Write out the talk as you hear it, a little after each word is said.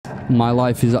My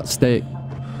life is at stake.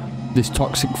 This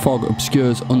toxic fog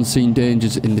obscures unseen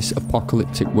dangers in this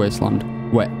apocalyptic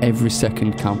wasteland, where every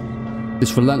second counts.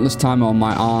 This relentless timer on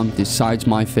my arm decides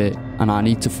my fate, and I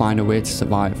need to find a way to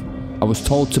survive. I was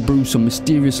told to brew some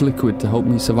mysterious liquid to help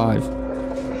me survive.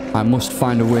 I must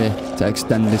find a way to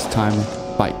extend this timer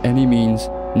by any means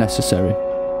necessary.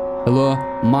 Hello,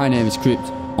 my name is Crypt,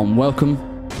 and welcome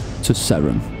to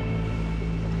Serum.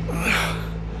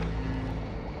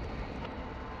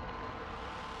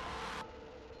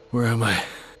 Where am I?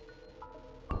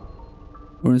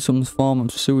 We're in some form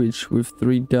of sewage with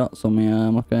 3 dots on my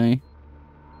arm, okay?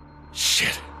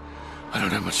 Shit. I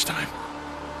don't have much time.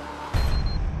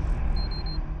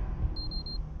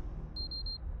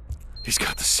 He's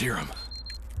got the serum.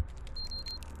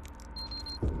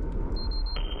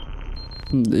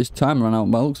 His time ran out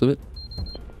by the looks of it.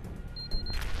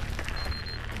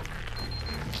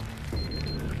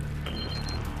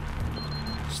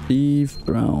 Steve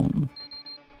Brown.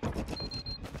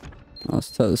 Let's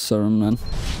take the serum then.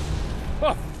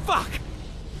 Oh, fuck!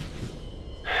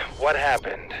 What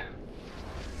happened?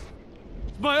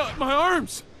 My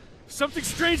arms! Something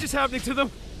strange is happening to them.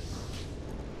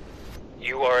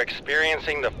 You are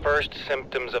experiencing the first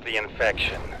symptoms of the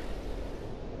infection.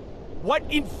 What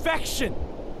infection?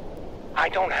 I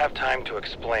don't have time to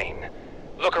explain.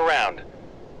 Look around.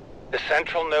 The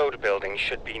central node building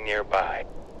should be nearby.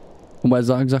 Where's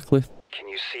that exactly? Can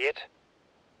you see it?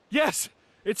 Yes!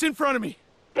 It's in front of me.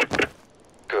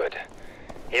 Good.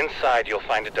 Inside you'll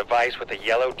find a device with a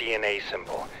yellow DNA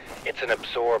symbol. It's an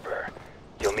absorber.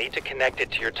 You'll need to connect it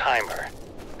to your timer.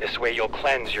 This way you'll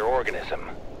cleanse your organism.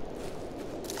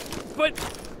 But...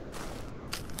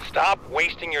 Stop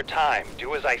wasting your time.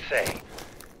 Do as I say.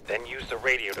 Then use the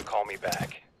radio to call me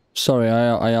back. Sorry,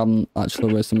 I am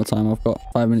actually wasting my time. I've got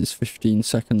 5 minutes 15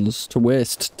 seconds to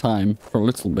waste time for a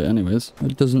little bit anyways.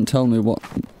 It doesn't tell me what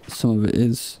some of it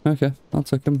is. Okay, I'll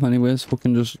take them anyways. We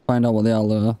can just find out what they are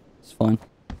later. It's fine.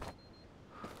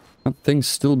 That thing's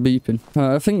still beeping.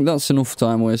 I think that's enough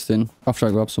time wasting after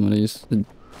I grab some of these.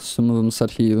 Some of them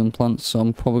said healing plants, so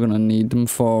I'm probably going to need them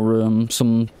for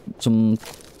some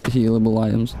healable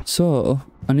items. So,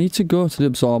 I need to go to the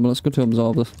absorber. Let's go to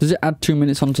absorber. Does it add 2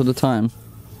 minutes onto the time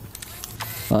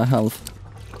that I have?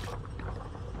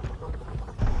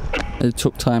 It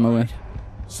took time away.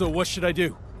 So what should I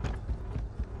do?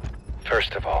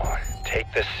 First of all,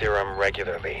 take this serum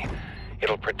regularly.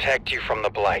 It'll protect you from the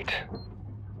blight.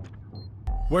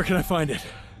 Where can I find it?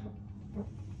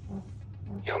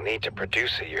 You'll need to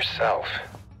produce it yourself.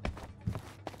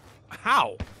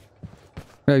 How?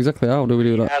 Yeah, exactly. How do we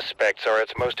do that? Aspects are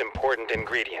its most important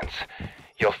ingredients.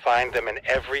 You'll find them in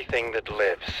everything that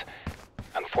lives.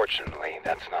 Unfortunately,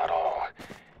 that's not all.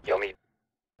 You'll need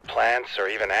plants or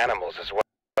even animals as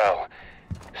well.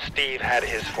 Steve had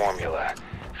his formula.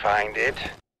 Find it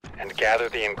and gather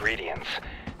the ingredients.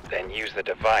 Then use the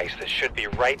device that should be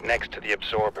right next to the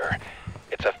absorber.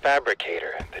 It's a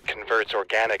fabricator that converts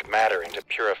organic matter into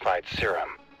purified serum.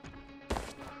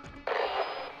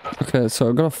 Okay, so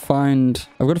I've got to find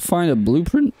a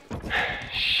blueprint.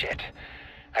 Shit.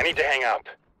 I need to hang up.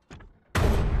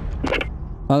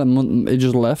 Oh, it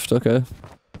just left. Okay.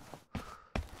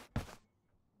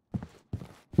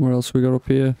 What else we got up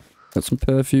here? Got some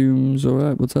perfumes. All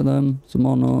right, we'll take them. Some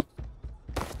more notes.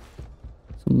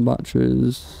 Some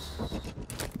batteries.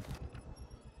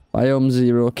 Biome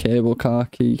 0 cable car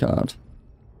key card.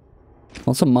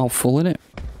 That's a mouthful in it.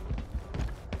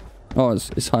 Oh, it's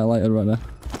highlighted right there.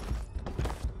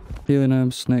 Healing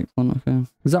herbs, snake plant. Okay.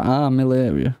 Is that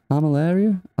armillaria?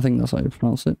 Armillaria? I think that's how you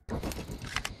pronounce it.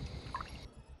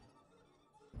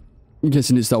 I'm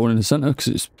guessing it's that one in the center because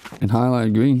it's in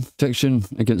highlighted green. Protection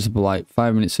against the blight.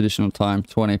 5 minutes additional time.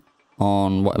 20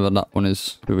 on whatever that one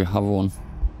is. Do we have one?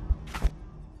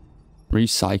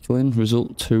 Recycling.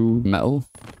 Result 2 metal.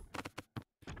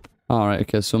 Alright,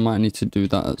 okay, so I might need to do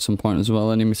that at some point as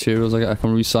well. Any materials I get I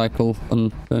can recycle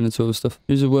and turn into other stuff.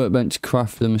 Use a workbench to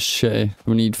craft the machete.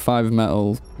 We need 5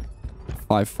 metal,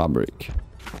 5 fabric.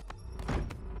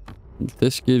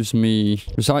 This gives me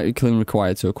recycling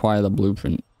required to acquire the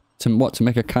blueprint. To what? To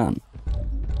make a can?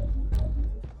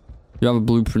 You have a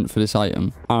blueprint for this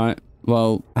item. Alright,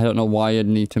 well, I don't know why I'd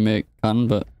need to make a can,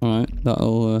 but alright,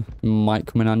 that'll might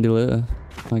come in handy later,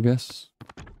 I guess.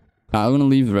 Nah, I'm gonna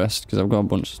leave the rest because I've got a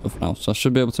bunch of stuff now, so I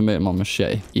should be able to make my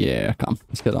machete. Yeah, I can.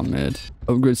 Let's get that made.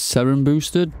 Upgrade serum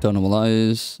boosted. Don't know what that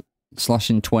is.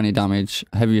 slashing 20 damage,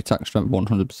 heavy attack strength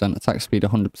 100%, attack speed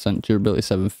 100%, durability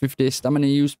 750, stamina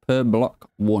used per block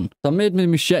 1. So I made my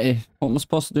machete. What am I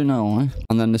supposed to do now, eh?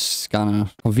 And then the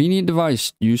scanner. Convenient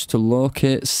device used to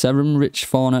locate serum-rich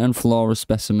fauna and flora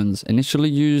specimens, initially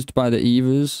used by the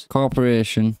EVAS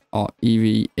Corporation, or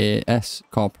EVAS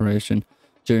Corporation,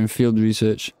 during field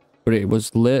research, but it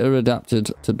was later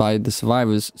adapted to by the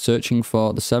survivors searching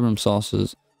for the serum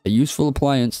sources. A useful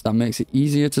appliance that makes it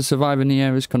easier to survive in the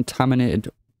areas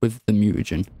contaminated with the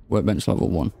mutagen. Workbench level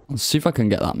 1. Let's see if I can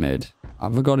get that made.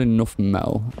 Have I got enough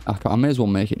metal? I may as well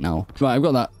make it now. Right, I've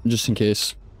got that just in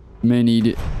case. May need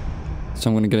it. So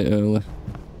I'm going to get it early.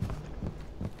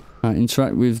 Right,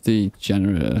 interact with the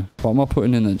generator. What am I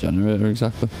putting in the generator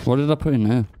exactly? What did I put in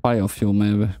there? Biofuel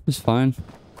maybe. It's fine.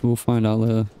 We'll find out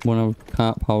later when I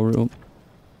can't power it up.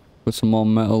 Put some more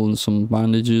metal and some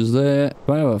bandages there.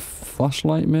 Do I have a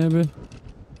flashlight maybe?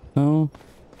 No?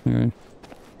 Okay.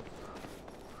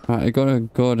 Right, I gotta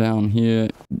go down here.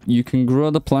 You can grow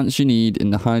the plants you need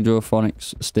in the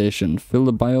hydroponics station. Fill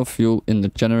the biofuel in the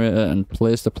generator and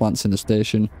place the plants in the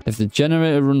station. If the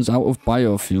generator runs out of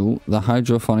biofuel, the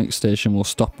hydroponics station will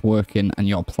stop working and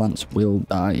your plants will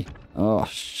die. Oh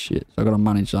shit, I gotta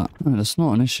manage that. Right, that's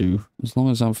not an issue. As long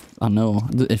as I know.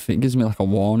 If it gives me like a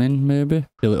warning, maybe.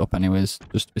 Fill it up anyways,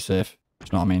 just to be safe. Do you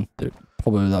know what I mean?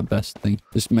 Probably the best thing.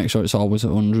 Just make sure it's always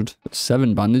at 100.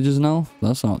 7 bandages now?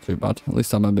 That's not too bad. At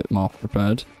least I'm a bit more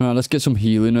prepared. Right, let's get some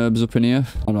healing herbs up in here.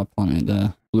 What do I plant it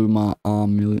there? Blue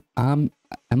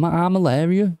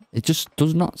armillaria? It just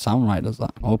does not sound right, does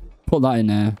that? I'll put that in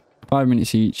there. 5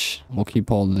 minutes each. We'll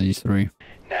keep all of these 3.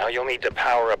 Now you'll need to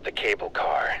power up the cable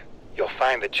car. You'll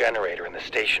find the generator in the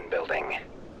station building.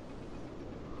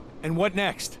 And what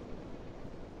next?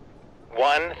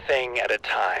 One thing at a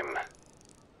time.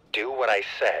 Do what I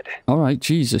said. Alright,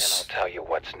 Jesus. And I'll tell you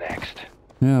what's next.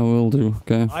 Yeah, we'll do.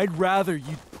 Okay. I'd rather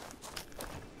you...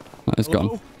 That is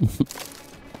gone.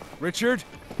 Richard?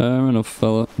 Fair enough,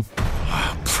 fella.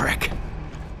 Oh, prick.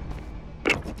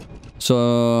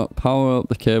 So, power up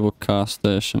the cable car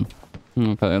station.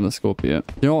 Okay, let's go up here.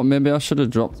 You know what? Maybe I should have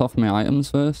dropped off my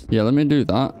items first. Yeah, let me do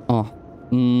that. Oh.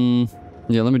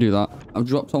 Yeah, let me do that. I've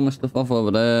dropped all my stuff off over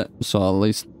there. So at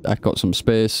least I got some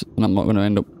space. And I'm not going to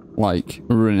end up, like,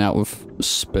 running out of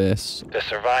space. The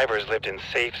survivors lived in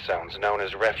safe zones known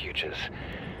as refuges.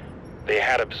 They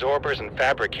had absorbers and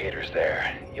fabricators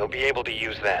there. You'll be able to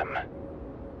use them.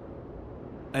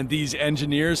 And these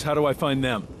engineers, how do I find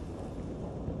them?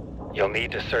 You'll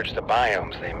need to search the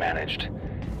biomes they managed.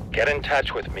 Get in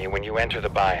touch with me when you enter the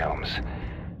biomes.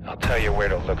 I'll tell you where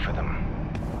to look for them.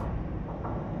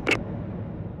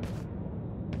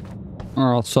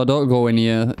 Alright, so I don't go in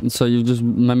here. So you just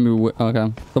remember...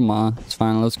 Okay, come on. It's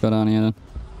fine. Let's go down here then.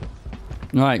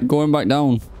 Alright, going back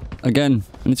down. Again,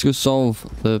 I need to go solve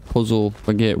the puzzle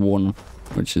for gate 1,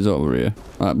 which is over here.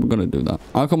 Alright, we're gonna do that.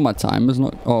 How come my timer's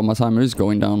not... Oh, my timer is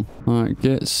going down. Alright,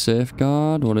 gate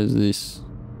safeguard. What is this?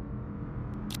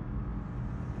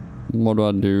 What do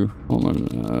I do?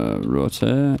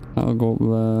 Rotate. I'll go up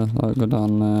there. I'll go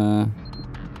down there.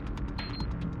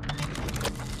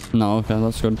 No, okay,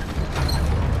 that's good.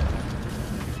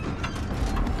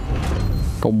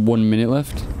 Got 1 minute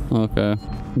left. Okay,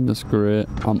 that's great.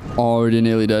 I'm already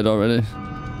nearly dead already.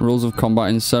 Rules of combat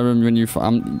in Serum. When you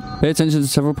pay attention to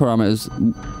several parameters.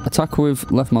 Attack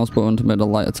with left mouse button to make a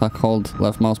light attack. Hold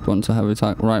left mouse button to heavy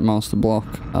attack. Right mouse to block.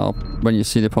 When you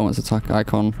see the opponent's attack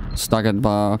icon. Staggered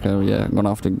bar. Okay, yeah, I'm gonna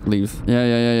have to leave.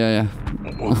 Yeah.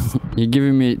 You're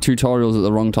giving me tutorials at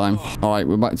the wrong time. Alright,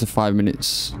 we're back to 5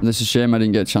 minutes. This is a shame I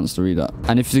didn't get a chance to read that.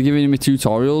 And if they're giving me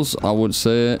tutorials, I would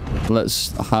say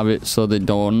let's have it so they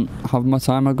don't have my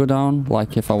timer go down.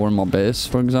 Like if I were in my base,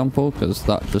 for example, because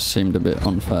that just seemed a bit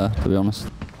unfair, to be honest.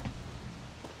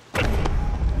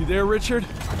 You there, Richard?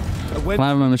 Can I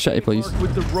have my machete, please?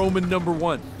 With the Roman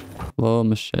 #1. Hello,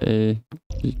 machete.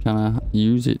 Can I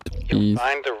use it, please? You'll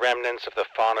find the remnants of the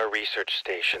fauna research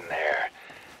station there.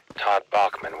 Todd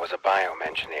Bachman was a biome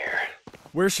engineer.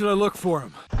 Where should I look for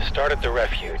him? Start at the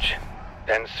refuge,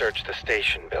 then search the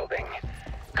station building.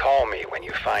 Call me when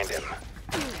you find him.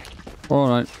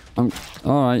 Alright.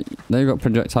 Alright. They've got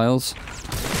projectiles.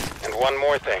 And one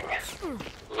more thing.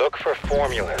 Look for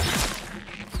formulas.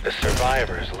 The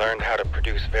survivors learned how to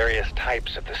produce various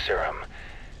types of the serum.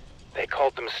 They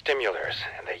called them stimulars,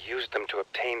 and they used them to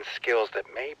obtain skills that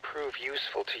may prove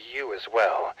useful to you as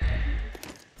well.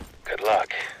 Good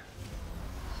luck.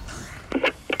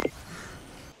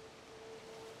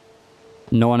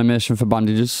 No animation for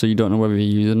bandages, so you don't know whether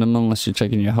you're using them unless you're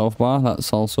checking your health bar.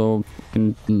 That's also...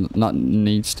 that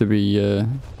needs to be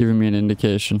giving me an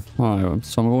indication. Alright,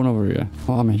 so I'm going over here.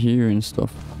 Oh, I'm hearing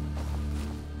stuff.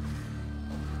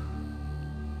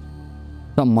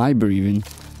 Not my breathing.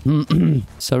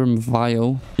 Serum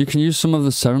vial. You can use some of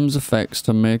the serum's effects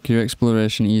to make your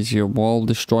exploration easier. Wall,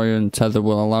 destroyer, and tether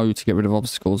will allow you to get rid of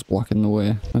obstacles blocking the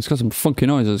way. It's got some funky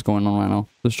noises going on right now.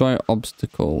 Destroy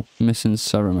obstacle. Missing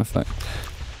serum effect.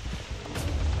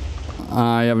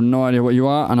 I have no idea what you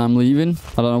are, and I'm leaving.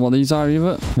 I don't know what these are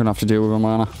either. I'm gonna have to deal with them,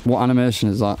 aren't I? What animation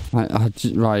is that?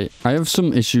 Right. I have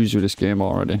some issues with this game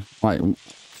already. Like,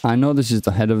 I know this is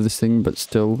the head of this thing, but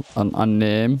still, a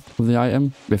name of the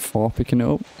item before picking it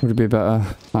up. Would it be better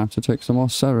time to take some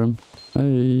more serum?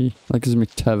 Hey, that gives me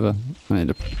tether. I need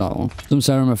to put that one. Some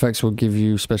serum effects will give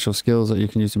you special skills that you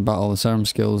can use in battle. The serum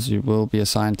skills you will be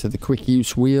assigned to the quick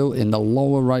use wheel in the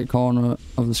lower right corner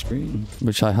of the screen,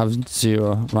 which I have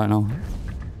 0 right now.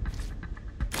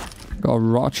 Got a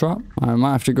rot trap. I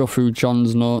might have to go through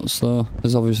John's notes though,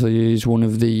 because obviously he's one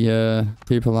of the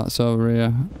people that's over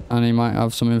here, and he might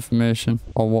have some information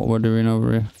on what we're doing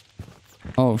over here.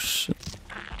 Oh shit.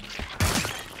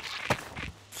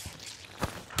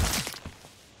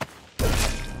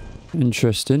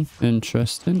 Interesting.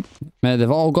 Man, they've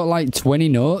all got like 20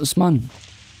 notes, man.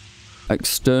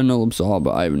 External absorber.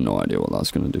 I have no idea what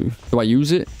that's going to do. Do I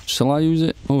use it? Shall I use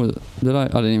it? Oh, did I? I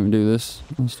didn't even do this.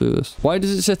 Let's do this. Why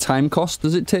does it say time cost?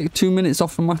 Does it take 2 minutes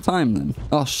off of my time then?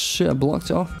 Oh shit, I blocked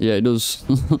it off. Yeah, it does.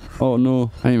 Oh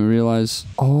no, I didn't even realize.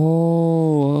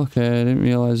 Oh, okay. I didn't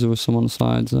realize there was some on the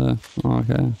sides there.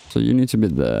 Okay, so you need to be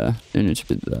there. You need to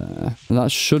be there. And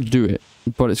that should do it.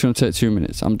 But it's going to take 2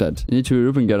 minutes. I'm dead. You need to hurry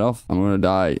up and get off. I'm going to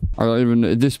die. I don't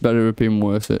even... This better have been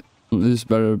worth it. This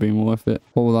better have been worth it.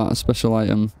 What was that? A special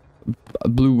item.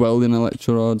 Blue welding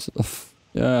electrodes.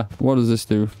 Yeah. What does this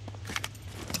do?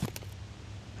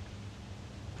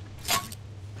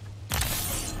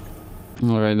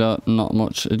 Alright, that not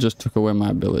much. It just took away my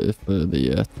ability for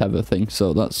the tether thing.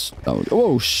 So that's...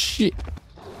 Oh, shit.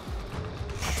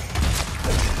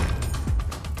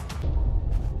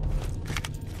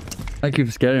 Thank you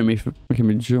for scaring me, for making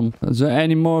me jump. Is there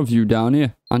any more of you down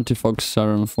here? Anti-fog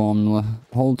serum formula.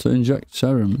 Hold to inject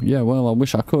serum. Yeah, well, I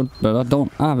wish I could, but I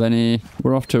don't have any.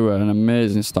 We're off to an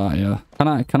amazing start here. Can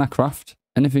I craft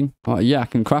anything? Oh, yeah, I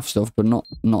can craft stuff, but not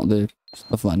the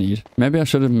stuff that I need. Maybe I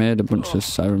should have made a bunch of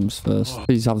serums first.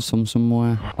 Please have some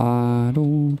somewhere. I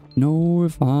don't know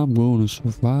if I'm gonna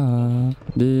survive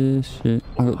this shit.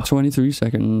 I got 23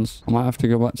 seconds. I might have to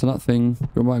go back to that thing.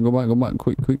 Go back.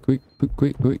 Quick.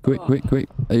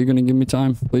 Are you gonna give me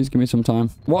time? Please give me some time.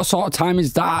 What sort of time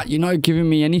is that? You're not giving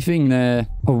me anything there.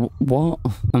 Oh, what?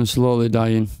 I'm slowly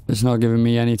dying. It's not giving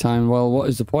me any time. Well, what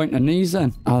is the point of these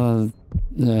then?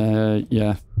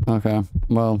 Yeah. Okay.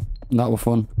 Well, that was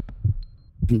fun.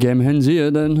 Game ends here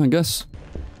then, I guess.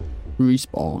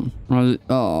 Respawn.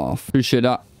 Oh, appreciate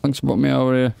that. Thanks for putting me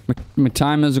over here. My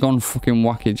timer's gone fucking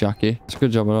wacky jacky. It's a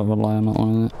good job I don't rely on that one,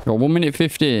 isn't it? Got 1 minute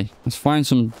 50. Let's find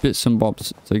some bits and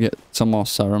bobs to get some more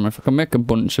serum. If I can make a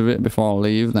bunch of it before I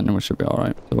leave, then we should be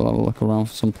alright. So we'll have a look around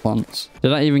for some plants.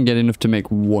 Did I even get enough to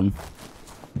make one?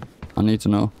 I need to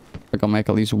know. I can make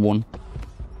at least one.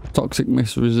 Toxic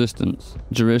mist resistance.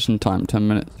 Duration time 10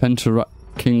 minutes. Pentarat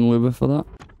king liver for that.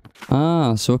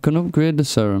 Ah, so I can upgrade the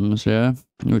serums, yeah?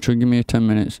 Which will give me 10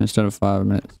 minutes instead of 5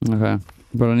 minutes. Okay.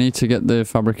 But I need to get the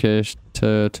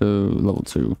fabricator to level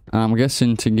 2. And I'm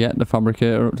guessing to get the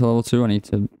fabricator up to level 2, I need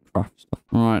to craft stuff.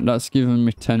 Alright, that's giving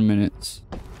me 10 minutes.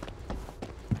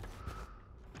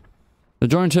 The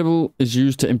drawing table is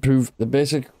used to improve the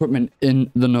basic equipment in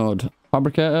the node.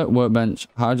 Fabricator, workbench,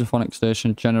 hydrophonic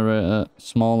station, generator,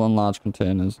 small and large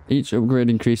containers. Each upgrade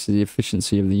increases the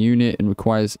efficiency of the unit and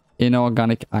requires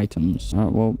inorganic items.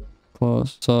 Alright, well,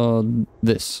 close. So,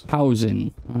 this.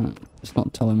 Housing. Alright, it's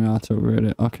not telling me how to upgrade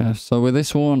it. Okay, so with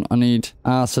this one, I need...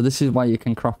 so this is why you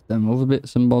can craft them other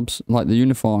bits and bobs. Like the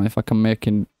uniform, if I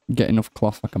can get enough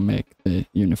cloth, I can make the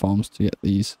uniforms to get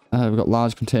these. We've got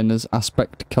large containers,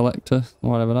 aspect collector,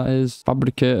 whatever that is.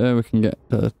 Fabricator, we can get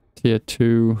the tier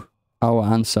 2... Power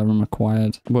and serum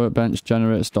required. Workbench,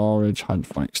 generator, storage,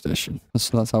 hydrophonic station.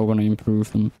 So that's how we're going to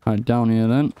improve them. Alright, down here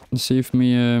then. Let's see if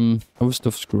me other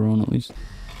stuff's grown at least.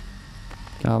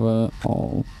 Gather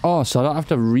all. Oh, so I don't have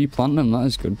to replant them. That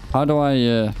is good. How do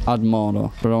I add more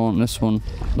though? But I want this one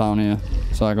down here.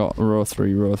 So I got row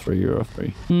 3, row 3, row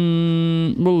 3.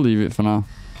 We'll leave it for now.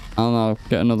 And I'll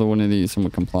get another one of these and we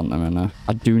can plant them in there.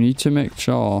 I do need to make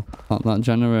sure that that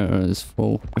generator is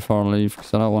full before I leave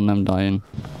because I don't want them dying.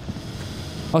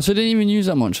 Oh, so I didn't even use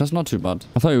that much. That's not too bad.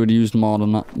 I thought you would have used more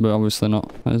than that, but obviously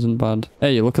not. That isn't bad.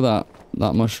 Hey, look at that.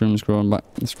 That mushroom's growing back.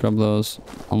 Let's grab those.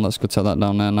 And let's go take that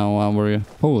down there now while we're here.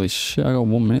 Holy shit, I got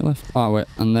 1 minute left. Oh, wait.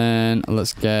 And then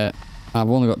let's get... I've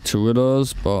only got 2 of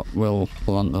those, but we'll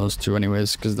plant those 2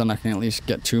 anyways, because then I can at least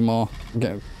get 2 more.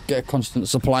 Get get a constant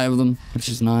supply of them, which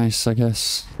is nice, I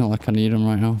guess. Not like I need them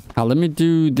right now. Now, let me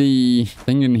do the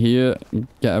thing in here,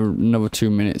 get another 2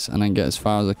 minutes, and then get as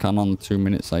far as I can on the 2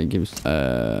 minutes that it gives.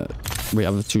 We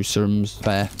have the 2 serums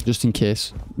spare, just in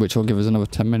case, which will give us another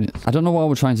 10 minutes. I don't know what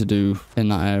we're trying to do in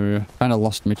that area. Kind of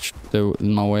lost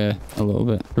my way a little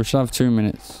bit. We should have 2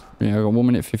 minutes. Yeah, I got 1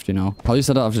 minute 50 now. At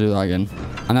least I don't have to do that again.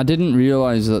 And I didn't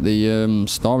realize that the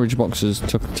storage boxes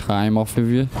took time off of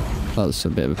you. That's a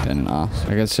bit of a pain in the ass.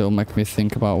 I guess it'll make me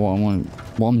think about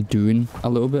what I'm doing a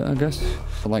little bit, I guess.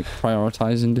 Like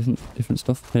prioritizing different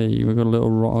stuff. Hey, we got a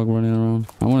little rock running around.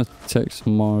 I want to take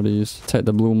some more of these. Take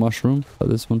the blue mushroom. But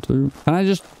this one too. Can I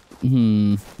just...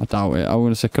 I doubt it. I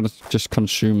want to say could I just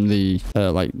consume the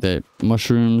like the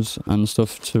mushrooms and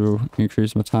stuff to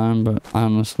increase my time, but I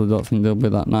honestly don't think they'll be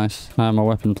that nice. Can I have my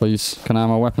weapon, please? Can I have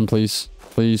my weapon, please?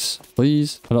 Please,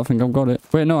 please. I don't think I've got it.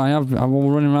 Wait, no, I have. I'm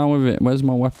running around with it. Where's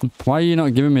my weapon? Why are you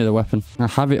not giving me the weapon? I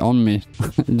have it on me.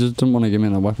 It just doesn't want to give me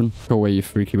the weapon. Go away, you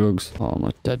freaky bugs. Oh,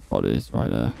 my dead body is right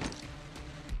there.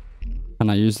 Can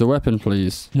I use the weapon,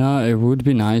 please? Yeah, it would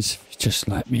be nice if you just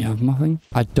let me have my thing.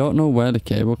 I don't know where the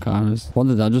cable car is. What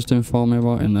did that just inform me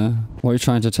about in there? What are you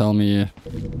trying to tell me here?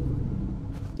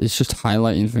 It's just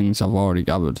highlighting things I've already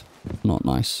gathered. Not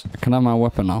nice. Can I have my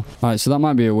weapon now? Alright, so that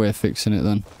might be a way of fixing it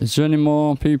then. Is there any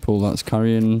more people that's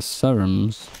carrying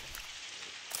serums?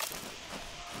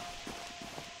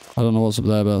 I don't know what's up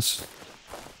there, but it's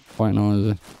quite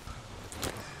noisy.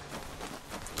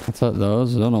 I'll take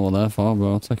those. I don't know what they're for,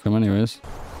 but I'll take them anyways.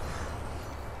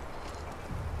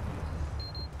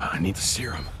 I need the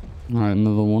serum. Alright,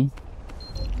 another one.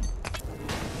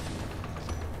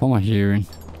 What am I hearing?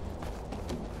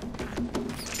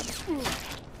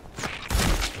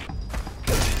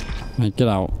 Hey, get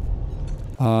out.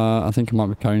 I think I might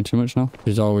be carrying too much now.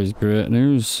 Which is always great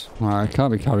news. Alright, I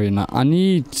can't be carrying that. I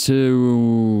need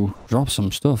to drop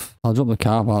some stuff. I'll drop the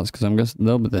car parts because I'm guessing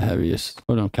they'll be the heaviest.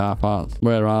 Put on car parts.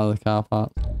 Where are the car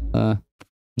parts?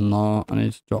 No, I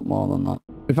need to drop more than that.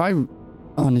 If I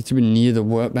need to be near the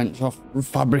workbench or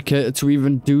fabricator to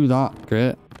even do that.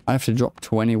 Great. I have to drop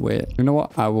 20 weight. You know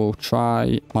what? I will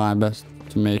try my best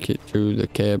to make it to the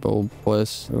cable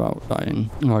place without dying.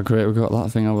 Oh great, we got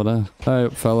that thing over there. Hey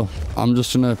up, fella. I'm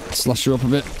just gonna slash you up a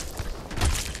bit.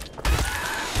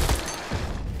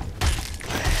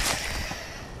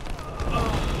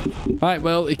 Right,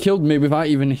 well, it killed me without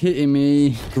even hitting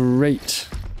me. Great.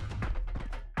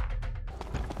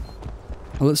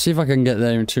 Well, let's see if I can get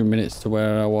there in 2 minutes to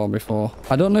where I was before.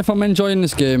 I don't know if I'm enjoying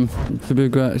this game, to be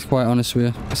quite honest with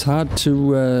you. It's hard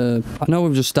to... I know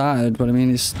we've just started, but I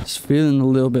mean, it's feeling a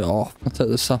little bit off. I take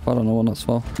the sap, I don't know what that's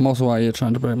for. I'm also out here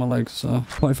trying to break my legs, so...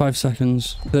 25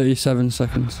 seconds. 37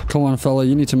 seconds. Come on, fella,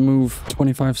 you need to move.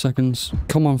 25 seconds.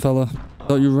 Come on, fella.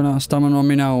 Don't you run out of stamina on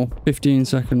me now. 15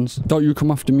 seconds. Don't you come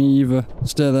after me either.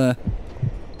 Stay there.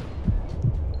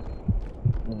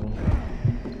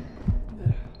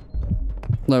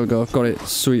 There we go, got it.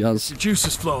 Sweet as. The juice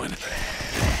is flowing.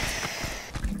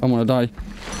 I'm gonna die.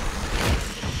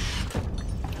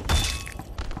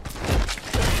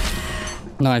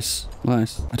 Nice,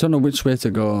 nice. I don't know which way to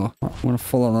go. I'm gonna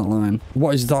follow that line.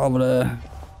 What is that over there?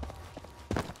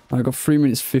 I got 3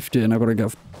 minutes 50 and I gotta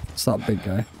get... It's that big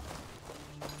guy.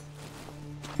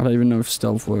 I don't even know if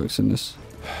stealth works in this.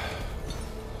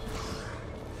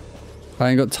 I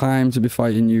ain't got time to be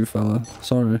fighting you, fella.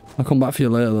 Sorry. I'll come back for you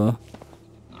later, though.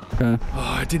 Okay. Oh,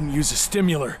 I didn't use a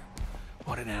stimuler.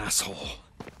 What an asshole.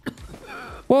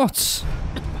 What?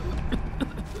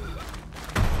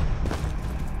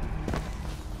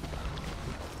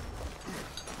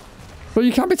 Bro,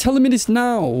 you can't be telling me this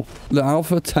now. The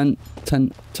Alpha tent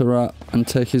to rat and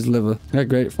take his liver. Yeah,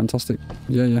 great, fantastic.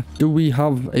 Yeah. Do we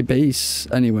have a base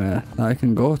anywhere that I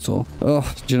can go to?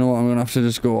 Oh, do you know what? I'm gonna have to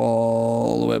just go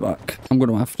all the way back. I'm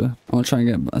gonna try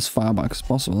and get as far back as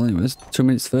possible anyways. 2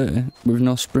 minutes 30 with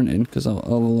no sprinting because I've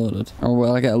overloaded. Oh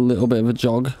well, I get a little bit of a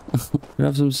jog. We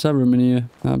have some serum in here.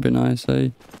 That'd be nice, eh?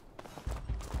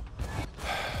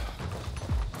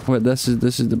 Wait, this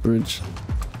is the bridge.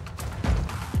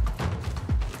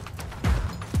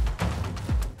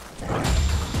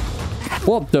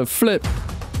 What the flip?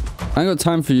 I ain't got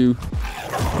time for you.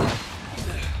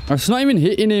 It's not even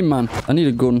hitting him, man. I need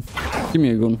a gun. Give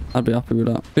me a gun. I'd be happy with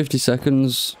that. 50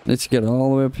 seconds. Need to get all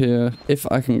the way up here. If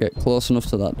I can get close enough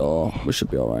to that door, we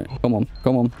should be alright. Come on.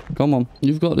 Come on. Come on.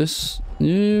 You've got this.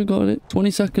 You got it.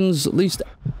 20 seconds at least.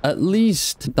 At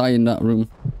least die in that room.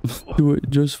 Do it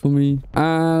just for me.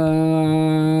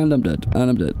 And I'm dead. And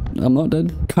I'm dead. I'm not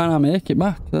dead. Can I make it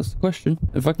back? That's the question.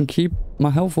 If I can keep my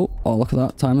health up. Oh, look at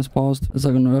that. Time has paused. Is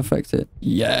that going to affect it?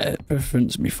 Yeah, it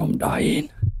prevents me from dying.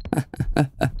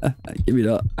 Give me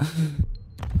that.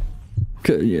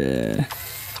 Yeah.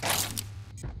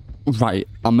 Right,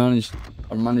 I managed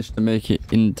to make it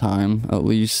in time, at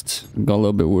least. Got a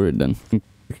little bit worried then. We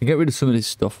can get rid of some of this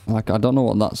stuff. Like, I don't know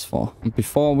what that's for.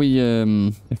 Before we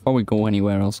go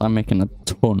anywhere else, I'm making a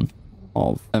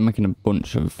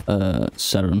bunch of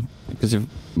serum. Because if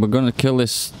we're gonna kill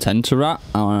this tenter rat,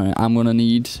 I'm gonna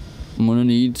need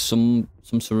some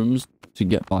serums to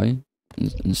get by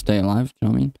and stay alive. Do you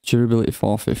know what I mean? Durability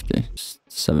 450,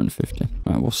 750.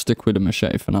 Right, we'll stick with the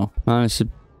machete for now.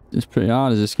 It's pretty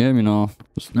hard as this game, you know.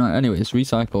 Right, anyways,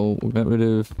 recycle. We'll get rid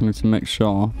of. We need to make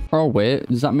sure. Oh wait,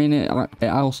 does that mean it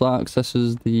also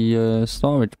accesses the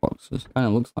storage boxes? Kind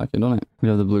of looks like it, doesn't it? We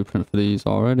have the blueprint for these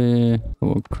already.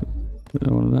 We'll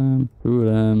one of them. Two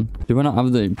of them. Do I not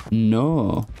have the?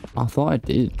 No, I thought I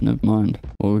did. Never mind.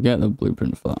 Well, we'll get the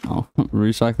blueprint for that now.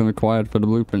 Recycling required for the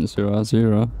blueprint 0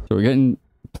 0. So we're getting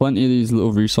plenty of these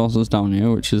little resources down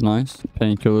here, which is nice.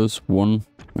 Painkillers 1.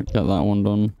 I'll get that one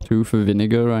done. 2 for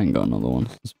vinegar. I ain't got another one.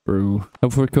 Let's brew.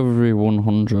 Health recovery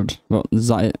 100. But is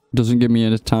that it? Doesn't give me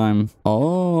any time.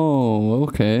 Oh,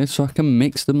 okay. So I can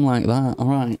mix them like that.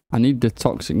 Alright. I need the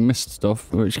toxic mist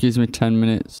stuff, which gives me 10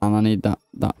 minutes. And I need that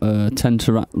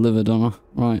tenter rat liver donor.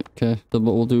 Right, okay. So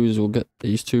what we'll do is we'll get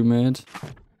these 2 made.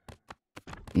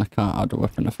 And I can't add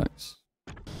weapon effects.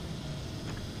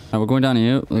 Now we're going down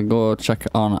here. We'll go check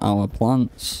on our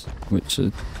plants, which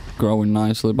is growing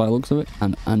nicely by the looks of it.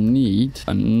 And I need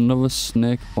another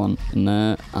snake plant in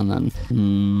there, and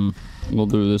then we'll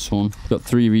do this one. Got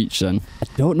 3 of each then. I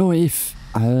don't know if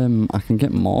I can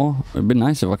get more. It'd be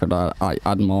nice if I could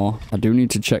add more. I do need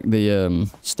to check the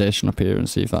station up here and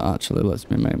see if that actually lets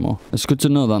me make more. It's good to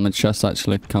know that my chest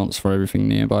actually counts for everything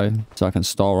nearby, so I can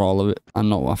store all of it and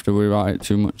not have to worry about it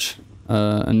too much.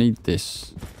 I need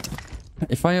this.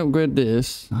 If I upgrade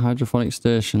this, hydrophonic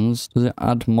stations, does it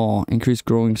add more? Increase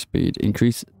growing speed,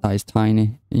 increase, that is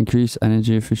tiny. Increase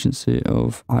energy efficiency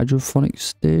of hydrophonic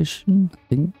station, I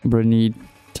think. But I need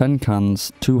 10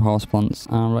 cans, 2 houseplants.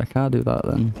 I can't do that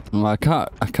then. Well, I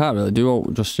can't really do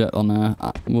it just yet on there.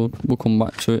 We'll come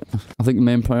back to it. I think the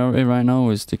main priority right now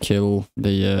is to kill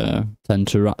the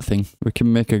tenter rat thing. We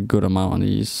can make a good amount of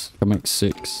these. We can make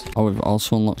 6. Oh, we've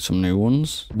also unlocked some new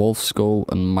ones. Wolf skull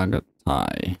and maggot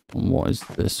eye. And what is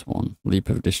this one? Leap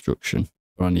of destruction.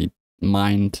 But I need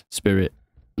mind, spirit,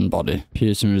 and body.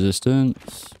 Piercing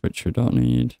resistance, which we don't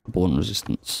need. Blunt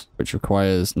resistance, which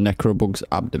requires necrobug's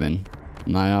abdomen.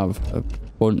 And I have a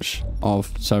bunch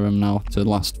of serum now to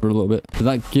last for a little bit. So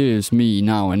that gives me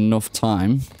now enough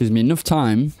time. Gives me enough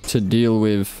time to deal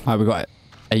with. We've got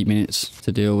 8 minutes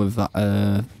to deal with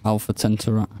that alpha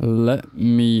tenter rat. Let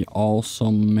me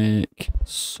also make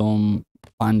some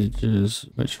bandages,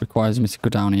 which requires me to go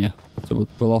down here. So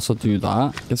we'll also do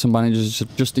that. Get some bandages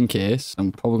just in case.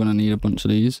 I'm probably going to need a bunch of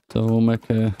these. So we'll make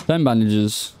 10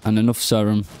 bandages and enough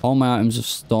serum. All my items are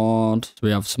stored. So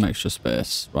we have some extra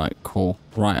space. Right, cool.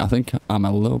 Right, I think I'm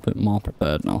a little bit more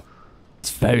prepared now. It's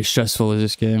very stressful as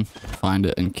this game. Find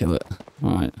it and kill it.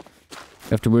 All right.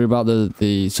 We have to worry about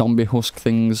the zombie husk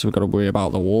things. We've got to worry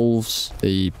about the wolves,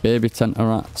 the baby tenter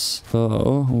rats.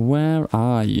 So, where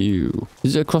are you?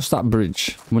 Is it across that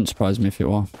bridge? Wouldn't surprise me if it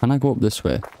were. Can I go up this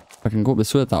way? If I can go up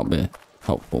this way, that'll be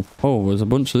helpful. Oh, there's a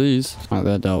bunch of these. Right,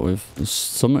 they're dealt with.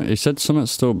 He said something's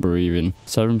still breathing.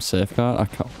 Serum safeguard. I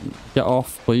can't. Get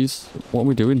off, please. What are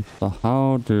we doing? So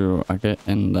how do I get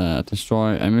in there?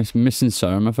 Destroy. I'm missing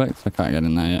serum effects. I can't get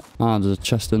in there yet. Ah, there's a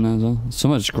chest in there as well.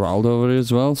 Someone just growled over here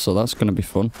as well, so that's going to be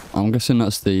fun. I'm guessing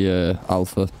that's the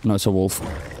alpha. No, it's a wolf.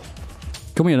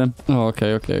 Come here then. Oh,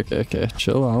 okay.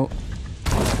 Chill out.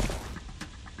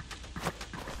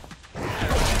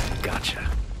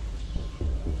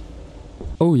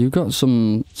 Oh, you got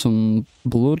some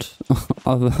blood?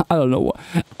 I don't know what.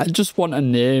 I just want a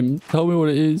name. Tell me what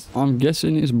it is. I'm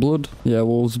guessing it's blood. Yeah,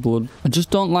 wolf's blood. I just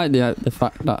don't like the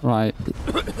fact that, right,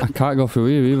 I can't go through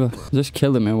here either. It's just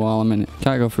killing me while I'm in it.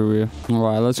 Can't go through here.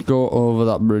 Alright, let's go over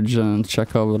that bridge and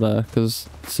check over there, because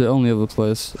it's the only other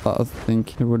place that I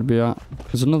think it would be at.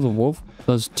 There's another wolf.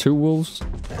 There's 2 wolves.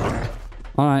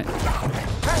 Alright.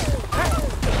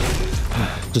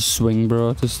 Just swing,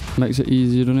 bro. Just makes it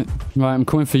easier, doesn't it? Right, I'm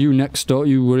coming for you next. Don't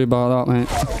you worry about that, mate.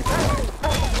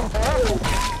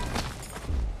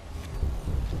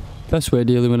 Best way of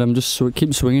dealing with them, just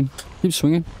keep swinging. Keep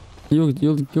swinging. You'll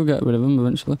get rid of them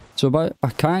eventually. So, I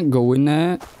can't go in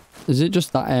there. Is it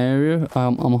just that area?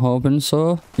 I'm hoping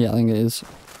so. Yeah, I think it is.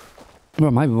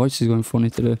 Well, my voice is going funny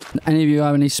today. Any of you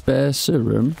have any spare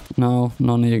serum? No,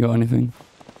 none of you got anything.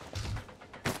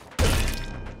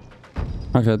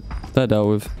 Okay, they're dealt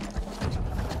with.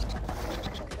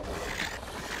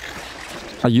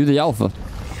 Are you the alpha?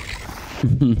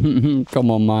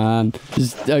 Come on, man.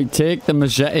 Just take the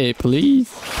machete,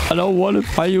 please. I don't want to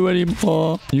fight you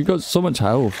anymore. You got so much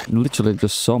health. Literally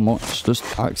just so much. Just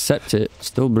accept it.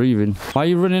 Still breathing. Why are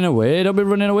you running away? Don't be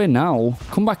running away now.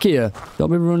 Come back here. Don't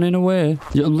be running away.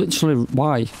 You're literally...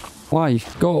 Why? Why?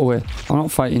 Go away. I'm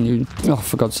not fighting you. Oh,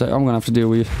 for God's sake. I'm going to have to deal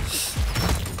with you.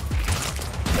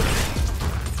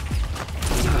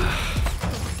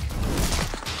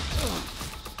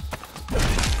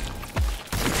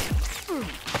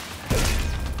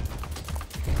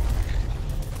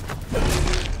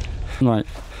 Right,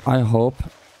 I hope,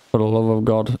 for the love of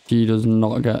God, he does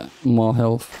not get more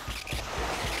health.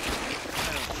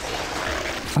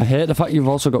 I hate the fact you've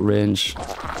also got range.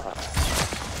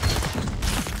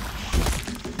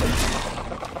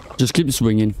 Just keep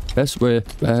swinging. Best way.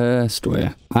 Best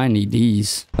way. I need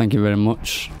these. Thank you very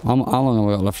much. How long have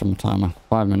we got left on the timer?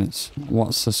 5 minutes.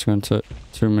 What's this going to take?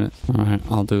 2 minutes. Alright,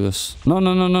 I'll do this. No.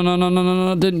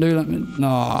 Didn't do that. No,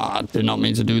 I did not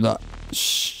mean to do that.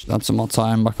 Shh, add some more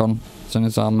time back on. As soon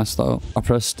as I messed that up. I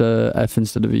pressed F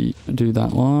instead of E. Do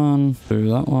that one. Do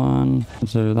that one.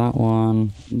 Do that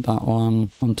one. That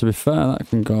one. And to be fair, that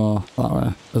can go that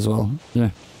way as well.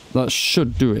 Yeah. That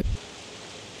should do it.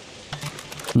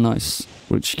 Nice.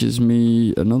 Which gives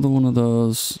me another one of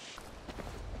those.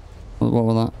 What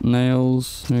were that?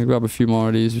 Nails. Let me grab a few more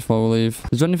of these before we leave.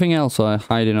 Is there anything else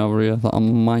hiding over here that I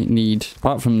might need?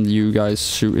 Apart from you guys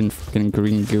shooting fucking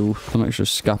green goo to make sure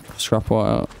scrap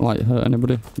won't like hurt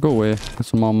anybody. Go away. Get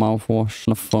some more mouthwash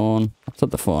and a phone. I'll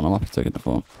take the phone. I'm happy taking the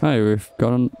phone. Hey, we've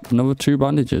got another 2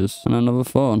 bandages and another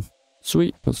phone.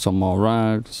 Sweet. Got some more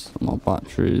rags, some more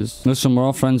batteries. Listen, we're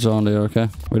all friends around here, okay?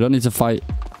 We don't need to fight.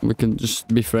 We can just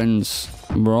be friends.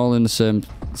 We're all in the same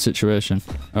situation.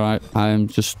 Alright, I'm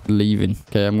just leaving.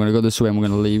 Okay, I'm gonna go this way and we're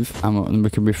gonna leave. And we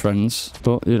can be friends.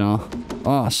 But, you know.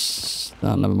 Oh,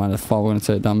 never mind. I thought we were gonna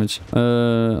take damage.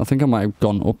 I think I might have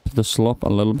gone up the slope a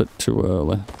little bit too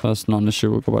early. That's not an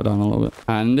issue. We'll go back down a little bit.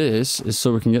 And this is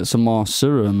so we can get some more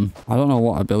serum. I don't know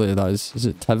what ability that is. Is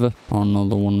it tether? Or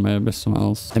another one, maybe something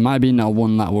else. It might be that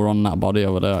one that were on that body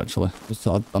over there, actually.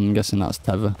 So I'm guessing that's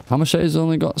tether. How much has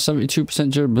only got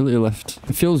 72% durability left?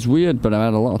 It feels weird, but I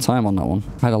had a lot of time on that one.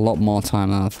 I had a lot more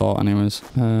time than I thought, anyways.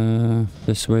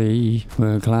 This way.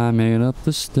 We're climbing up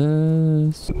the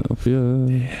stairs. Up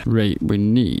here. Right, we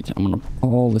need... I'm gonna put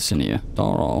all this in here.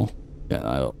 All. Get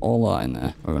all that in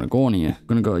there. We're gonna go on here. We're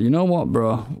gonna go, you know what,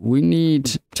 bro? We need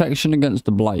protection against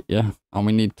the blight, yeah? And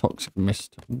we need toxic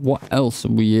mist. What else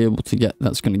are we able to get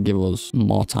that's gonna give us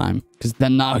more time? Because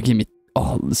then that'll give me...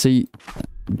 Oh, see...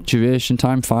 Duration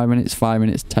time, 5 minutes, 5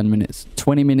 minutes, 10 minutes,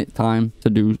 20-minute time to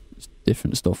do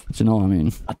different stuff. Do you know what I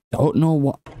mean? I don't know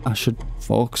what I should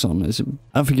focus on. I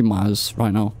don't think it matters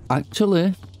right now.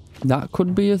 Actually, that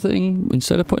could be a thing.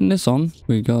 Instead of putting this on,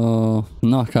 we go...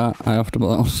 No, I can't. I have to put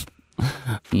that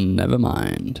on. Never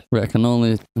mind. Wait, I can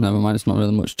only... Never mind, it's not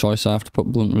really much choice. I have to put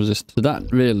blunt resist. So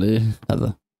that really...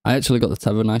 Tether. I actually got the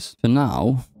tether, nice. So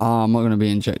now... I'm not going to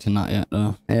be injecting that yet,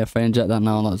 though. Yeah, if I inject that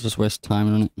now, that's just waste time,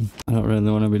 isn't it? I don't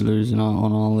really want to be losing out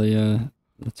on all the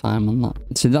time on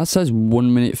that. See, that says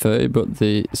 1 minute 30, but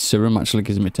the serum actually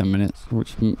gives me 10 minutes,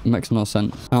 which makes no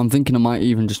sense. I'm thinking I might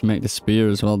even just make the spear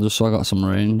as well, just so I got some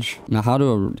range. Now,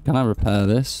 can I repair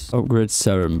this? Upgrade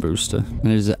serum booster.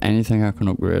 And is there anything I can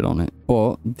upgrade on it?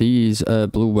 But these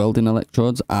blue welding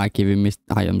electrodes are giving me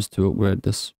items to upgrade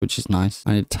this, which is nice.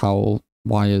 I need towel,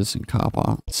 wires, and car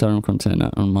part. Serum container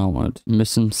unmounted.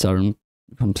 Missing serum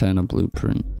container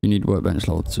blueprint. You need workbench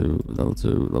level 2, level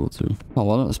 2, level 2. Oh,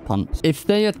 well, that's pants. If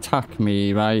they attack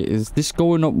me, right, is this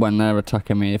going up when they're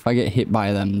attacking me? If I get hit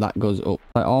by them, that goes up.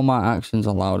 Like, all my actions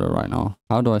are louder right now.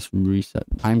 How do I reset?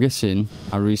 I'm guessing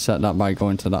I reset that by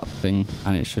going to that thing,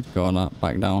 and it should go that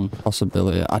back down.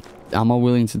 Possibility. Am I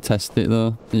willing to test it,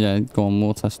 though? Yeah, go on,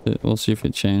 we'll test it. We'll see if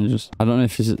it changes. I don't know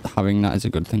if having that is a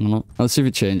good thing or not. Let's see if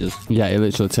it changes. Yeah, it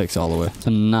literally takes it all the way.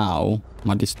 So now...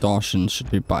 my distortion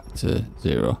should be back to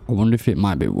 0. I wonder if it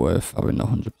might be worth having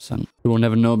 100%. We'll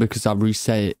never know because I've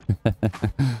reset it.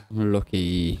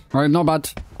 Lucky. Alright, not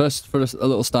bad. First, for a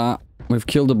little start, we've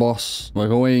killed the boss. We're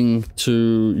going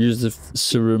to use the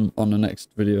serum on the next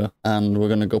video. And we're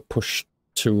going to go push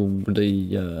to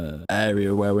the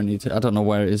area where we need to... I don't know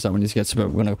where it is that we need to get to, but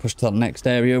we're going to push to that next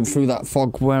area through that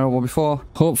fog where I was before.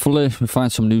 Hopefully, we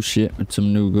find some new shit and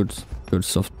some new good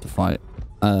stuff to fight.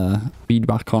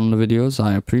 Feedback on the videos,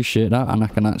 I appreciate that, and I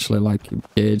can actually like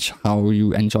gauge how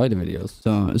you enjoy the videos,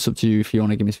 so it's up to you if you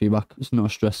want to give me feedback. There's no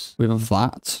stress with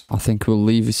that. I think we'll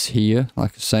leave this here,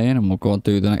 like I was saying, and we'll go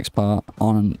do the next part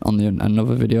on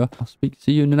another video. I'll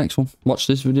see you in the next one. Watch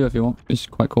this video if you want, it's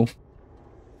quite cool.